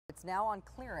It's now on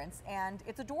clearance, and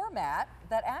it's a doormat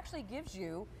that actually gives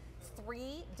you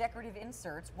 3 decorative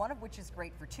inserts, one of which is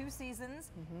great for 2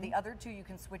 seasons. The other 2 you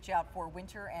can switch out for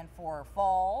winter and for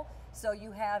fall. So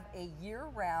you have a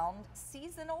year-round,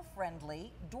 seasonal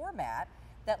friendly doormat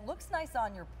that looks nice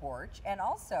on your porch and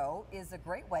also is a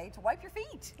great way to wipe your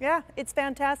feet. Yeah, it's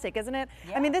fantastic, isn't it?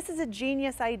 Yeah. I mean, this is a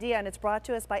genius idea, and it's brought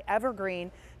to us by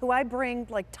Evergreen, who I bring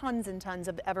like tons and tons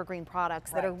of Evergreen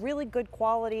products that are really good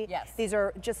quality. Yes. These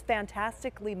are just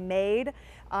fantastically made.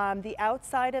 The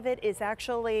outside of it is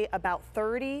actually about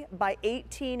 30 by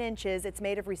 18 inches. It's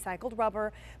made of recycled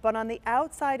rubber, but on the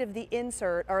outside of the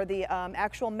insert, or the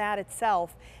actual mat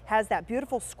itself, has that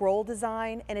beautiful scroll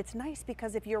design, and it's nice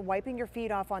because if you're wiping your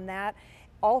feet off on that,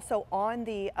 also on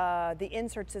the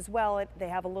inserts as well, they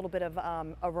have a little bit of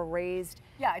a raised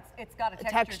it's got a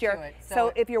texture to it.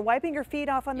 So if you're wiping your feet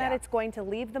off on that, it's going to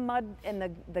leave the mud and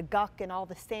the guck and all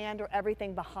the sand or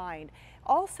everything behind.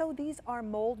 Also, these are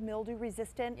mold mildew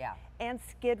resistant and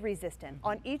skid resistant.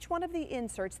 On each one of the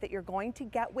inserts that you're going to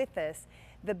get with this,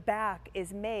 the back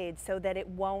is made so that it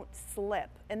won't slip.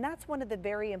 And that's one of the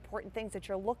very important things that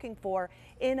you're looking for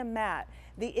in a mat.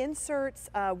 The inserts,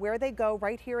 where they go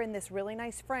right here in this really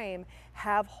nice frame,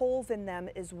 have holes in them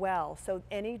as well. So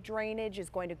any drainage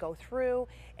is going to go through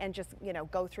and just, you know,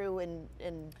 go through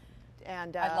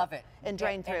and I love it. And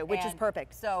drain through, which is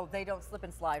perfect. So they don't slip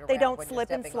and slide around. They don't when slip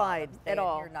you're and stepping slide on them. They at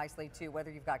all. adhere nicely too,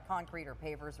 whether you've got concrete or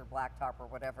pavers or blacktop or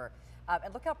whatever.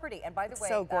 And look how pretty. And by the way,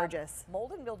 so gorgeous.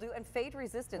 Mold and mildew and fade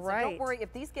resistant. Right. So don't worry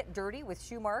if these get dirty with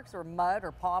shoe marks or mud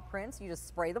or paw prints. You just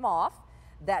spray them off.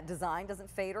 That design doesn't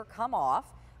fade or come off.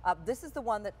 This is the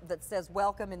one that says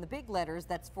welcome in the big letters.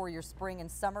 That's for your spring and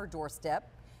summer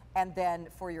doorstep. And then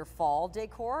for your fall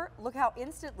decor, look how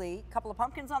instantly, a couple of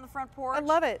pumpkins on the front porch. I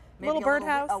love it. Maybe little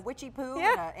birdhouse. A witchy poo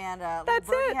and a That's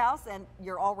little birdie it. house, and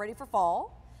you're all ready for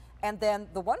fall. And then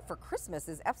the one for Christmas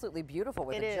is absolutely beautiful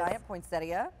with a giant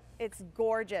poinsettia. It's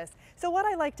gorgeous. So what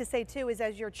I like to say too is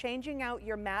as you're changing out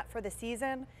your mat for the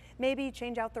season, maybe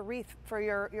change out the wreath for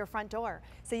your front door.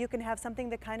 So you can have something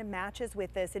that kind of matches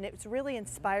with this, and it's really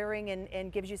inspiring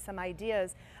and gives you some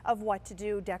ideas of what to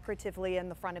do decoratively in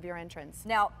the front of your entrance.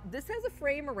 Now, this has a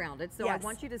frame around it, so I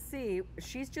want you to see,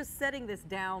 she's just setting this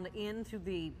down into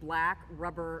the black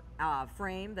rubber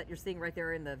frame that you're seeing right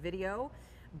there in the video.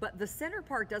 But the center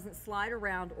part doesn't slide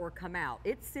around or come out.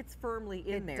 It sits firmly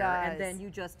in there, and then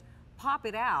you just pop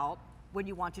it out when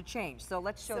you want to change. So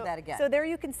let's show that again. So there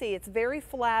you can see it's very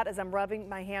flat as I'm rubbing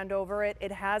my hand over it.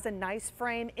 It has a nice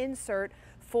frame insert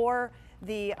for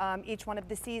the each one of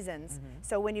the seasons.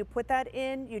 So when you put that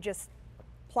in, you just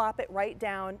plop it right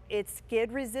down. It's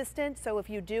skid resistant, so if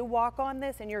you do walk on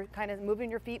this and you're kind of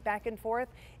moving your feet back and forth,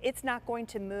 it's not going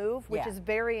to move, which is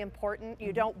very important.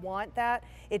 You don't want that.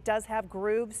 It does have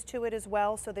grooves to it as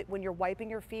well, so that when you're wiping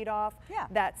your feet off,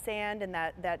 that sand and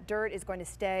that dirt is going to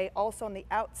stay. Also on the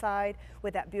outside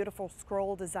with that beautiful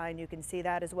scroll design, you can see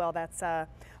that as well. That's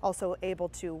also able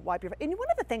to wipe your feet. And one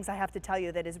of the things I have to tell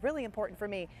you that is really important for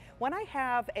me, when I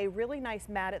have a really nice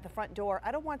mat at the front door,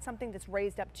 I don't want something that's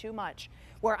raised up too much,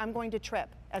 where I'm going to trip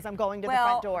as I'm going to the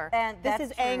front door. And this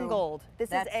is angled.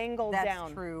 This is angled down.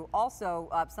 That's true. Also,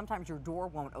 sometimes your door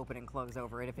won't open and close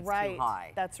over it if it's too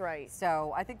high. That's right.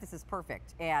 So I think this is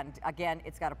perfect. And again,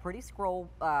 it's got a pretty scroll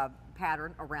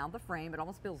pattern around the frame. It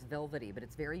almost feels velvety, but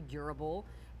it's very durable.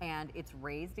 And it's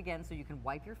raised again so you can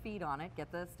wipe your feet on it,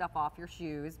 get the stuff off your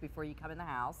shoes before you come in the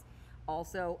house.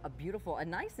 Also a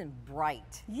nice and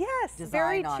bright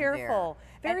very cheerful.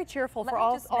 Very cheerful for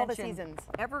all the seasons.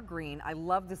 Evergreen, I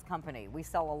love this company. We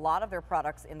sell a lot of their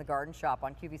products in the garden shop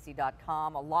on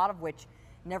QVC.com, a lot of which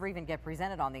never even get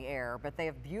presented on the air, but they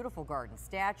have beautiful garden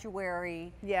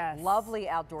statuary, lovely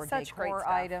outdoor decor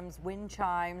items, wind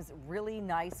chimes, really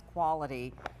nice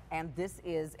quality. And this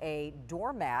is a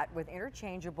doormat with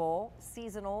interchangeable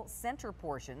seasonal center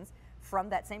portions from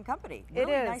that same company.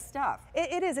 Really nice stuff.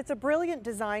 It is. It's a brilliant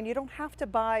design. You don't have to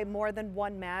buy more than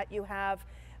one mat. You have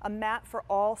a mat for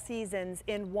all seasons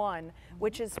in one,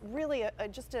 which is really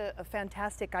just a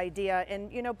fantastic idea,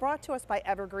 and you know, brought to us by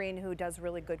Evergreen, who does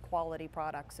really good quality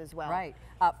products as well. Right.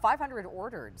 500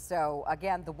 ordered. So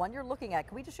again, the one you're looking at,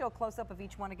 can we just show a close-up of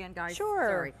each one again, guys? Sure.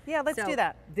 Sorry. Yeah, let's do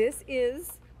that. This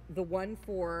is the one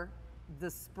for the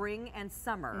spring and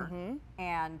summer,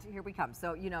 and here we come.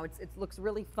 So you know, it looks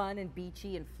really fun and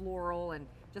beachy and floral and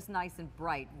just nice and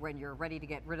bright when you're ready to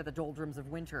get rid of the doldrums of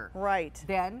winter. Right.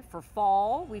 Then for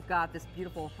fall, we've got this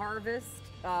beautiful harvest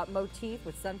motif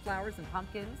with sunflowers and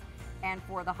pumpkins. And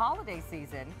for the holiday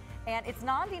season, And it's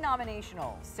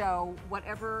non-denominational, so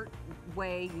whatever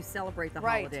way you celebrate the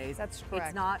holidays, that's correct.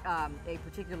 It's not a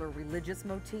particular religious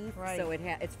motif, so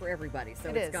it's for everybody. So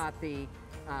it's got the,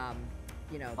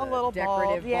 you know, the little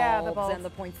decorative bulb, bulbs and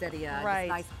the poinsettia, just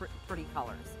nice, pretty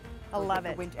colors. I love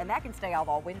it. And that can stay out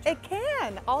all winter. It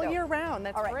can, all year round.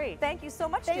 That's great. Thank you so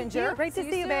much, Thank Ginger. You. Great to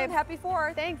see you, babe. Happy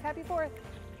 4th. Thanks. Happy 4th.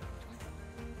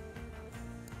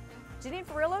 Janine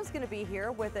Ferrillo is going to be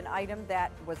here with an item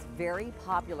that was very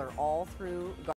popular all through